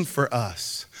searching for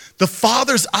us. The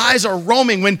Father's eyes are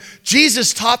roaming. When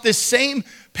Jesus taught this same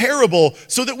parable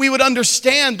so that we would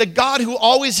understand the God who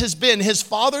always has been, his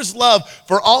Father's love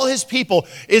for all his people,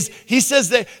 is he says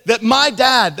that my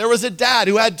dad, there was a dad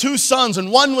who had two sons,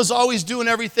 and one was always doing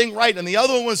everything right, and the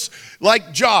other one was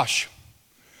like Josh.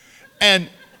 And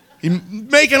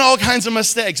making all kinds of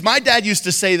mistakes. My dad used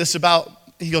to say this about,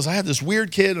 he goes, I had this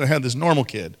weird kid and I had this normal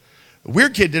kid. The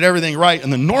weird kid did everything right,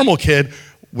 and the normal kid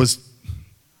was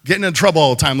getting in trouble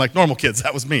all the time like normal kids.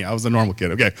 That was me. I was the normal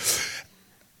kid, okay?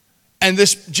 And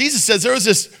Jesus says there was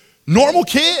this normal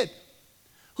kid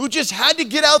who just had to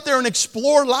get out there and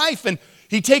explore life, and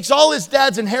he takes all his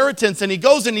dad's inheritance and he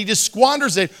goes and he just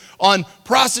squanders it on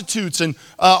prostitutes and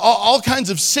all kinds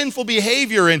of sinful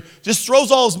behavior, and just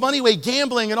throws all his money away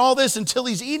gambling and all this until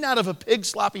he's eaten out of a pig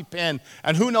sloppy pen,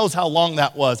 and who knows how long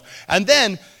that was. And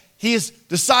then he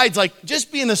decides, like,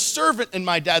 just being a servant in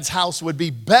my dad's house would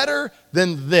be better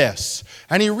than this.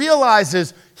 And he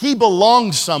realizes he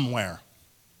belongs somewhere.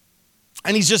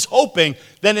 And he's just hoping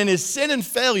that in his sin and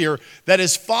failure that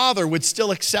his father would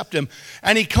still accept him.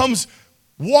 And he comes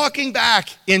walking back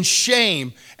in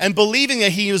shame and believing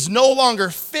that he is no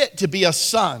longer fit to be a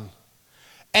son.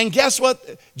 And guess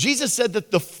what? Jesus said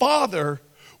that the father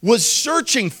was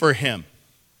searching for him.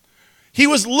 He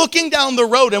was looking down the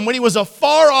road, and when he was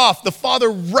afar off, the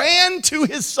father ran to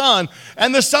his son,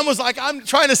 and the son was like, I'm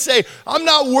trying to say, I'm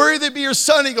not worthy to be your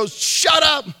son. He goes, shut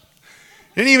up.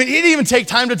 He didn't even take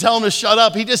time to tell him to shut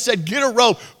up. He just said, get a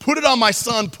robe, put it on my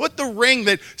son, put the ring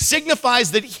that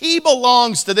signifies that he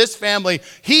belongs to this family.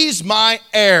 He's my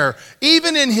heir.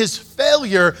 Even in his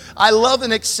failure, I love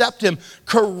and accept him.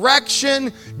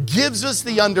 Correction gives us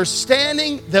the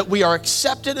understanding that we are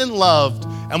accepted and loved,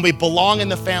 and we belong in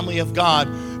the family of God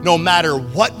no matter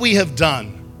what we have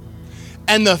done.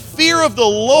 And the fear of the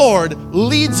Lord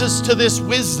leads us to this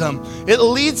wisdom. It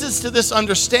leads us to this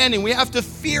understanding. We have to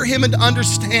fear him and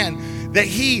understand that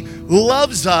he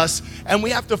loves us, and we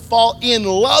have to fall in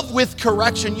love with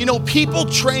correction. You know, people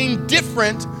train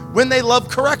different when they love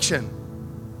correction.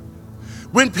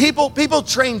 When people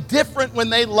train different when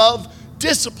they love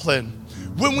discipline.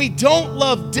 When we don't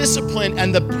love discipline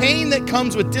and the pain that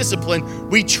comes with discipline,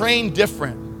 we train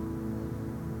different.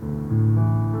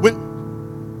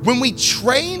 When we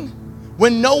train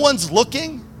when no one's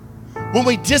looking, when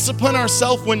we discipline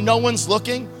ourselves when no one's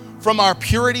looking, from our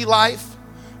purity life,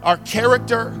 our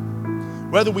character,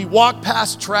 whether we walk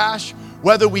past trash,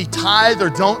 whether we tithe or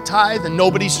don't tithe and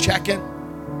nobody's checking,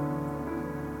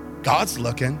 God's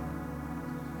looking.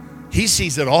 He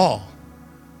sees it all.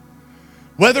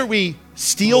 Whether we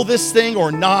steal this thing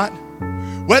or not,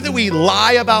 whether we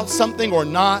lie about something or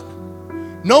not,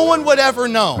 no one would ever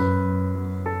know.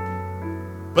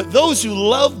 But those who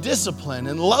love discipline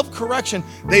and love correction,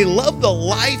 they love the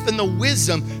life and the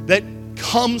wisdom that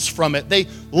comes from it. They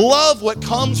love what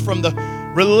comes from the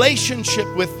relationship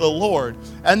with the Lord.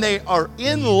 And they are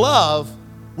in love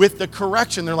with the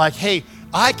correction. They're like, hey,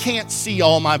 I can't see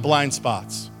all my blind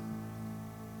spots.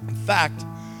 In fact,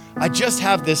 I just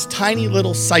have this tiny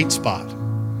little sight spot.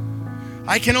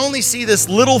 I can only see this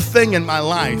little thing in my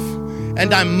life,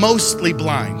 and I'm mostly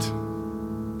blind.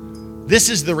 This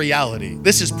is the reality.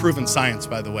 This is proven science,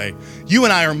 by the way. You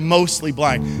and I are mostly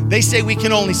blind. They say we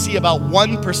can only see about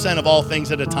 1% of all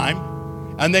things at a time.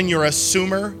 And then your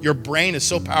assumer, your brain is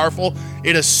so powerful,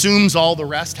 it assumes all the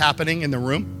rest happening in the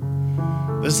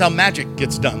room. This is how magic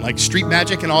gets done, like street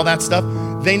magic and all that stuff.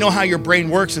 They know how your brain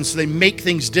works, and so they make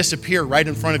things disappear right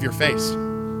in front of your face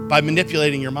by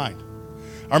manipulating your mind.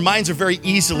 Our minds are very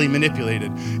easily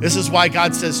manipulated. This is why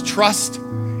God says, trust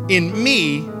in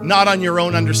me, not on your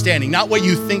own understanding, not what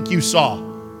you think you saw.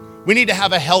 We need to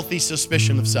have a healthy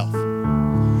suspicion of self.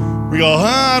 We go,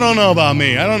 I don't know about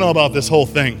me. I don't know about this whole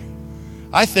thing.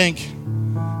 I think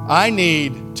I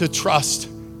need to trust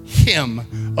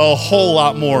him a whole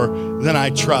lot more than I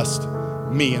trust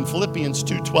me. And Philippians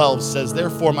 2:12 says,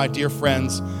 therefore, my dear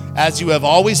friends, as you have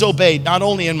always obeyed, not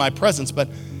only in my presence, but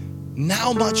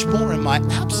now much more in my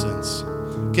absence,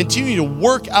 continue to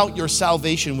work out your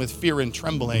salvation with fear and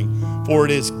trembling, for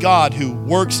it is God who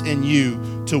works in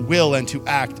you to will and to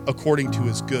act according to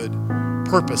his good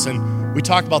purpose. And we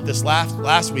talked about this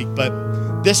last week,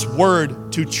 but this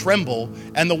word to tremble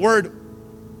and the word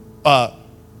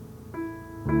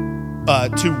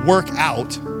to work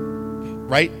out,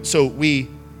 right? So we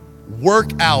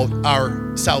work out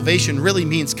our salvation really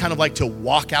means kind of like to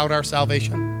walk out our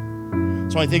salvation.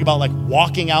 So when I think about like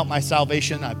walking out my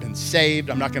salvation, I've been saved.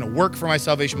 I'm not going to work for my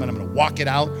salvation, but I'm going to walk it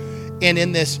out. And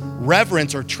in this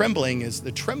reverence or trembling, is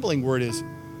the trembling word is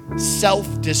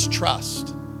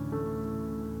self-distrust.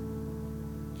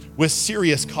 With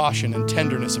serious caution and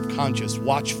tenderness of conscience,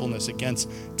 watchfulness against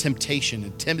temptation,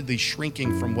 and timidly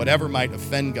shrinking from whatever might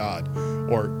offend God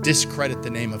or discredit the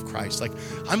name of Christ. Like,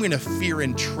 I'm going to fear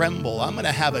and tremble. I'm going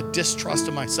to have a distrust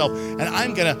of myself, and I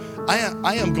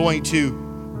am going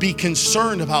to be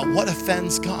concerned about what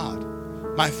offends God.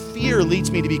 My fear leads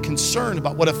me to be concerned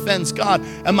about what offends God,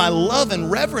 and my love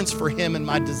and reverence for him and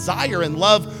my desire and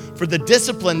love for the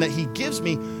discipline that he gives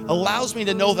me allows me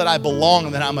to know that I belong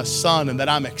and that I'm a son and that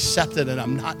I'm accepted and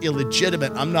I'm not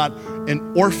illegitimate. I'm not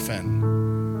an orphan.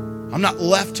 I'm not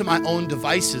left to my own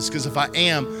devices, because if I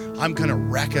am, I'm going to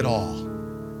wreck it all.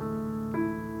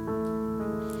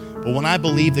 But when I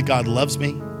believe that God loves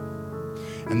me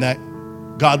and that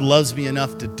God loves me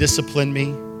enough to discipline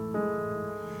me,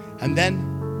 and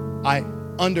then I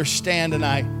understand and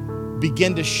I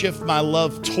begin to shift my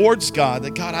love towards God,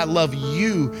 that God, I love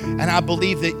you, and I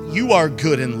believe that you are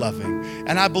good and loving.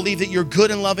 And I believe that you're good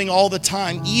and loving all the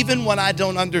time, even when I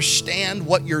don't understand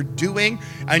what you're doing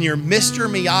and you're Mr.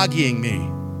 Miyagiing me.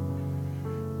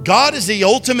 God is the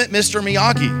ultimate Mr.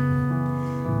 Miyagi.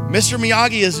 Mr.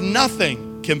 Miyagi is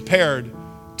nothing compared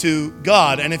to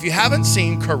God. And if you haven't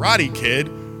seen Karate Kid,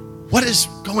 what is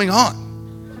going on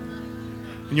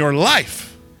in your life?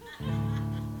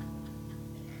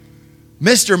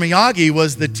 Mr. Miyagi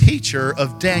was the teacher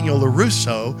of Daniel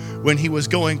LaRusso when he was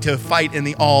going to fight in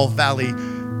the All Valley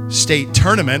State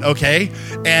Tournament, okay?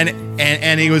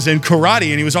 And he was in karate,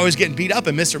 and he was always getting beat up.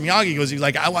 And Mr. Miyagi goes, he's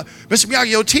like, Mr.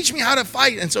 Miyagi, teach me how to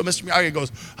fight. And so Mr. Miyagi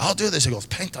goes, I'll do this. He goes,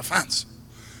 paint the fence.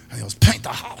 And he goes, paint the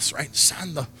house, right?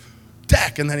 Sand the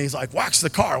deck. And then he's like, wax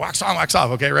the car, wax on, wax off,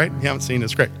 okay, right? You haven't seen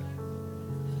this, great.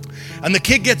 And the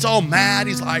kid gets all mad.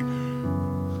 He's like,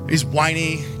 he's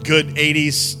whiny, good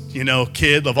 80s,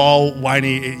 kid of all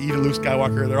whiny, even Luke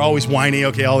Skywalker, they're always whiny,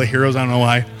 okay, all the heroes, I don't know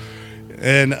why.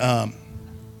 And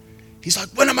he's like,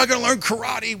 when am I going to learn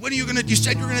karate? When are you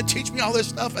said you were going to teach me all this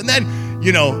stuff? And then,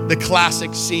 the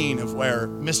classic scene of where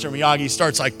Mr. Miyagi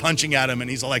starts like punching at him, and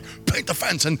he's like, paint the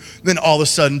fence. And then all of a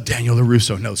sudden, Daniel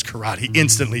LaRusso knows karate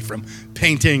instantly from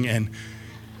painting and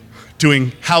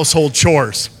doing household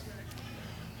chores.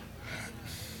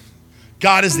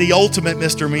 God is the ultimate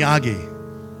Mr. Miyagi.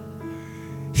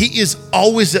 He is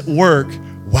always at work,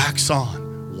 wax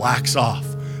on, wax off,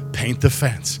 paint the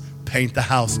fence, paint the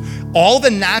house. All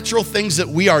the natural things that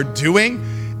we are doing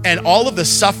and all of the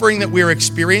suffering that we are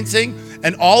experiencing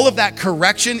And all of that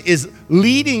correction is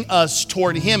leading us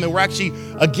toward him. And we're actually,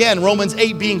 again, Romans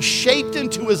 8, being shaped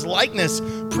into his likeness,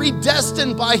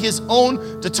 predestined by his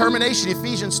own determination.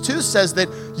 Ephesians 2 says that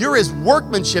you're his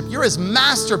workmanship, you're his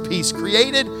masterpiece,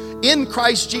 created in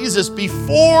Christ Jesus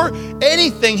before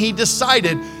anything. He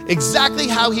decided exactly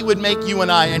how he would make you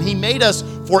and I. And he made us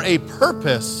for a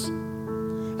purpose.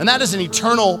 And that is an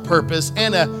eternal purpose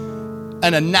and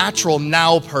a natural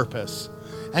now purpose.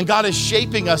 And God is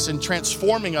shaping us and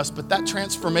transforming us, but that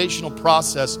transformational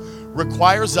process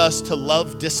requires us to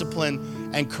love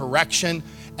discipline and correction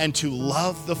and to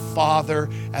love the Father.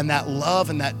 And that love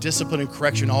and that discipline and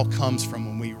correction all comes from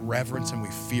when we reverence and we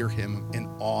fear him, in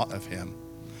awe of him.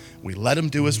 We let him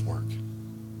do his work.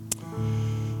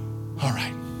 All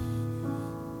right.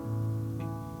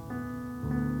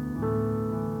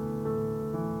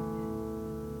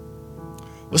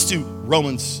 Let's do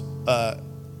Romans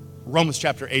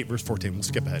chapter 8, verse 14. We'll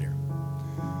skip ahead here.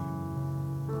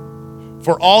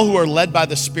 For all who are led by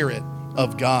the Spirit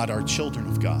of God are children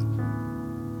of God.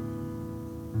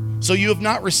 So you have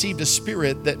not received a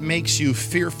spirit that makes you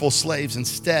fearful slaves.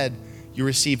 Instead, you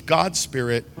received God's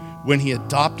Spirit when he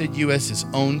adopted you as his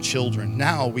own children.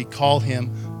 Now we call him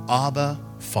Abba,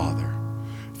 Father.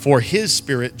 For his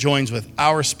Spirit joins with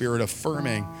our spirit,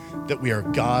 affirming that we are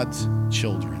God's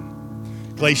children.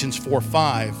 Galatians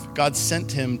 4:5, God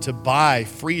sent him to buy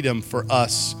freedom for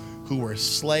us who were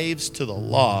slaves to the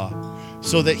law,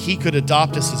 so that he could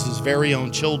adopt us as his very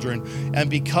own children.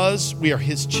 And because we are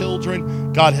his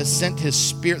children, God has sent his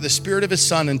Spirit, the Spirit of his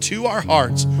Son, into our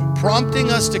hearts,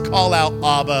 prompting us to call out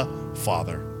Abba,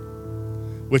 Father,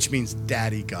 which means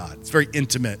Daddy God. It's a very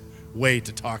intimate way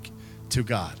to talk to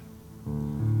God.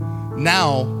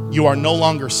 Now you are no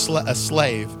longer a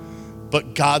slave,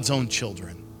 but God's own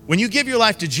children. When you give your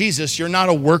life to Jesus, you're not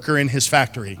a worker in his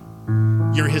factory.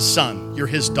 You're his son. You're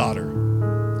his daughter.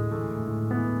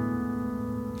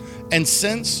 And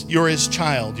since you're his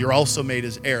child, you're also made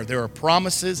his heir. There are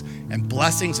promises and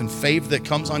blessings and favor that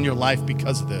comes on your life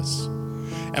because of this.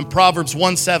 And Proverbs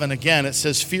 1:7, again, it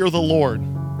says, fear the Lord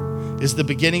is the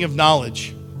beginning of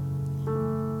knowledge,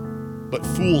 but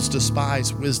fools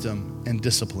despise wisdom and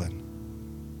discipline.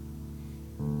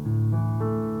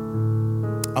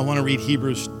 I want to read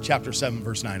Hebrews chapter 7,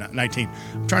 verse 19.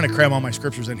 I'm trying to cram all my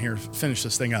scriptures in here, finish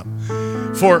this thing up.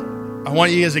 For I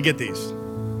want you guys to get these.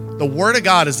 The Word of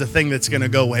God is the thing that's going to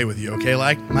go away with you, okay?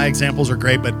 Like, my examples are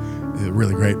great, but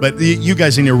really great. But you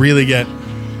guys need to really get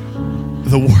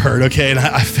the Word, okay? And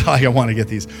I feel like I want to get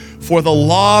these. For the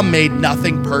law made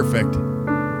nothing perfect.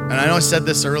 And I know I said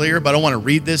this earlier, but I want to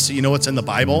read this so you know what's in the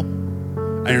Bible.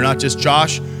 And you're not just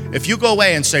Josh. If you go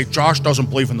away and say, Josh doesn't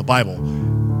believe in the Bible,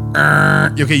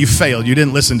 okay, you failed. You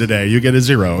didn't listen today. You get a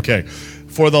 0, okay?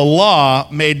 For the law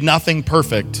made nothing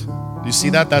perfect. Do you see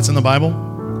that? That's in the Bible.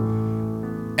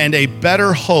 And a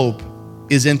better hope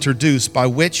is introduced by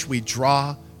which we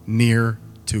draw near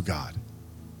to God.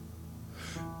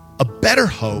 A better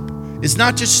hope is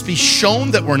not just to be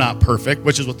shown that we're not perfect,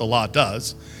 which is what the law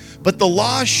does, but the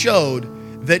law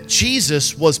showed that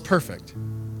Jesus was perfect.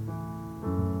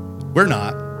 We're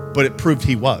not, but it proved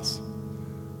he was.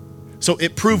 So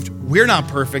it proved we're not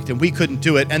perfect and we couldn't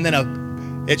do it. And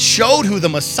then it showed who the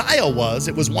Messiah was.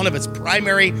 It was one of its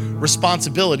primary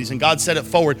responsibilities. And God set it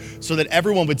forward so that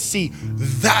everyone would see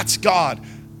that's God,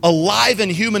 alive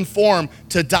in human form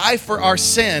to die for our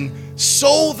sin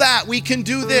so that we can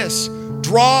do this,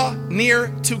 draw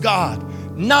near to God,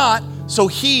 not so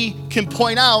he can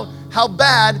point out how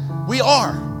bad we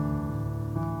are.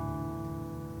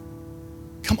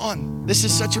 Come on, this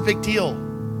is such a big deal.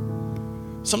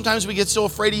 Sometimes we get so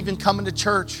afraid of even coming to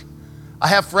church. I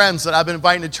have friends that I've been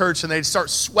inviting to church and they start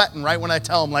sweating right when I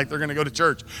tell them like they're going to go to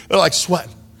church. They're like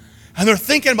sweating. And they're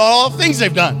thinking about all the things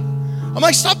they've done. I'm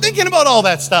like, stop thinking about all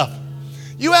that stuff.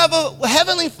 You have a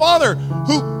heavenly Father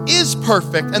who is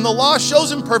perfect and the law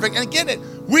shows him perfect. And get it,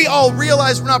 we all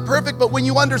realize we're not perfect, but when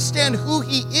you understand who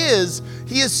he is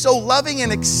so loving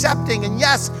and accepting. And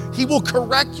yes, he will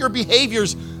correct your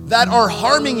behaviors that are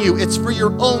harming you. It's for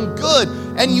your own good.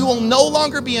 And you will no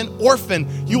longer be an orphan.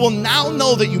 You will now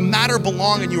know that you matter,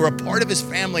 belong, and you are a part of his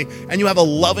family, and you have a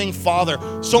loving Father.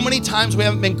 So many times we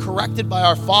haven't been corrected by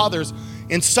our fathers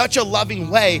in such a loving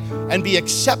way and be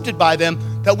accepted by them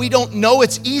that we don't know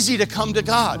it's easy to come to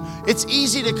God. It's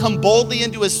easy to come boldly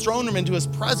into his throne room, into his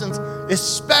presence,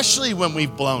 especially when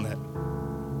we've blown it.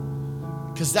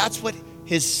 Because that's what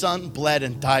his son bled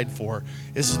and died for,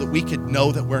 is so that we could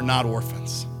know that we're not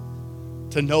orphans,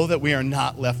 to know that we are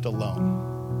not left alone.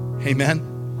 Amen?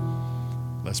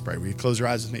 Let's pray. Will you close your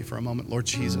eyes with me for a moment? Lord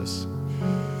Jesus,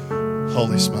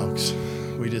 holy smokes,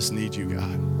 we just need you,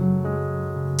 God.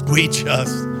 We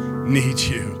just need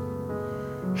you.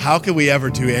 How can we ever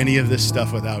do any of this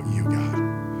stuff without you, God?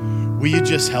 Will you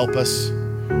just help us?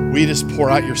 Will you just pour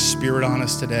out your Spirit on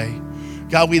us today?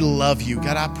 God, we love you.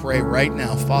 God, I pray right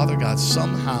now, Father God,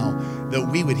 somehow that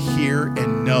we would hear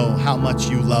and know how much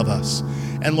you love us.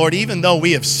 And Lord, even though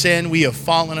we have sinned, we have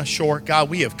fallen short, God,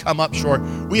 we have come up short,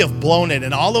 we have blown it,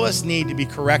 and all of us need to be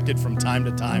corrected from time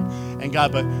to time. And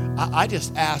God, but I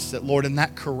just ask that, Lord, in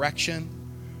that correction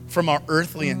from our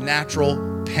earthly and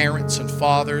natural parents and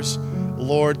fathers,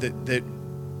 Lord, that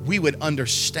we would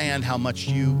understand how much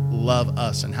you love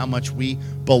us and how much we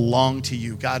belong to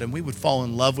you, God, and we would fall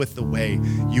in love with the way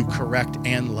you correct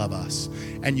and love us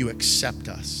and you accept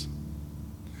us.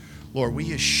 Lord, will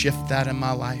you shift that in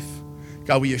my life?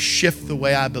 God, will you shift the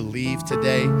way I believe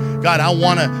today? God, I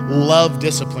want to love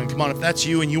discipline. Come on, if that's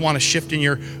you and you want to shift in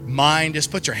your mind,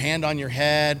 just put your hand on your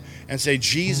head and say,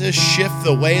 Jesus, shift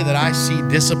the way that I see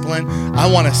discipline.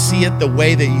 I want to see it the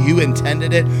way that you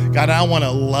intended it. God, I want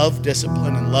to love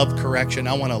discipline and love correction.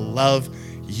 I want to love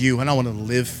you and I want to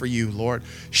live for you, Lord.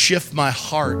 Shift my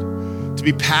heart to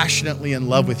be passionately in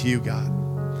love with you, God.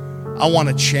 I want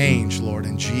to change, Lord,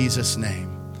 in Jesus' name.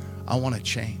 I want to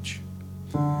change.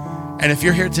 And if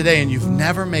you're here today and you've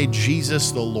never made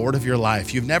Jesus the Lord of your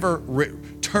life, you've never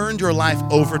turned your life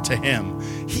over to him,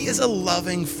 he is a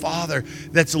loving Father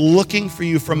that's looking for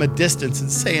you from a distance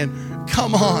and saying,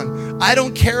 come on, I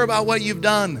don't care about what you've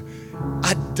done.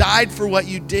 I died for what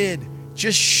you did.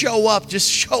 Just show up,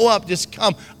 just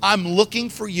come. I'm looking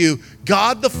for you.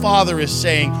 God the Father is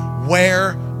saying,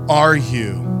 where are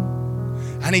you?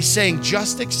 And he's saying,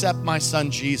 just accept my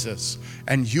son Jesus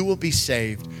and you will be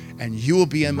saved and you will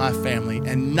be in my family,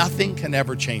 and nothing can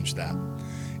ever change that.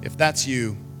 If that's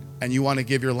you and you want to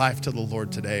give your life to the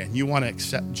Lord today and you want to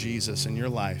accept Jesus in your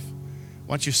life,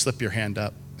 why don't you slip your hand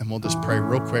up and we'll just pray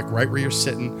real quick right where you're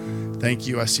sitting. Thank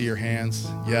you. I see your hands.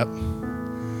 Yep.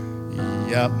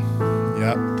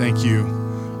 Thank you.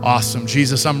 Awesome.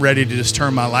 Jesus, I'm ready to just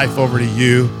turn my life over to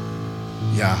you.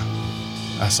 Yeah,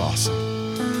 that's awesome.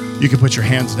 You can put your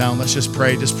hands down. Let's just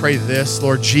pray. Just pray this.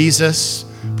 Lord Jesus,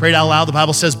 pray it out loud. The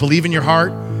Bible says, believe in your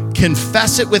heart,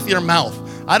 confess it with your mouth.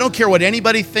 I don't care what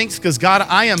anybody thinks, because God,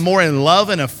 I am more in love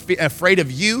and afraid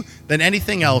of you than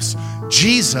anything else.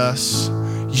 Jesus,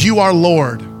 you are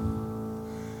Lord.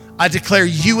 I declare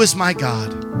you as my God.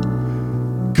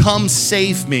 Come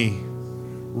save me,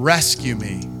 rescue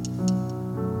me,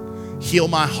 heal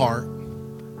my heart,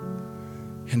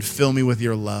 and fill me with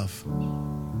your love.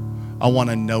 I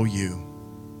want to know you.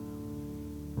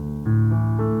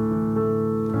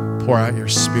 Pour out your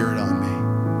Spirit on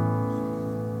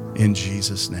me. In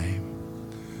Jesus' name,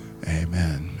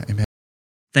 amen. Amen.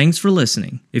 Thanks for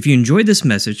listening. If you enjoyed this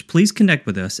message, please connect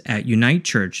with us at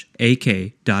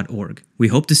unitechurchak.org. We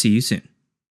hope to see you soon.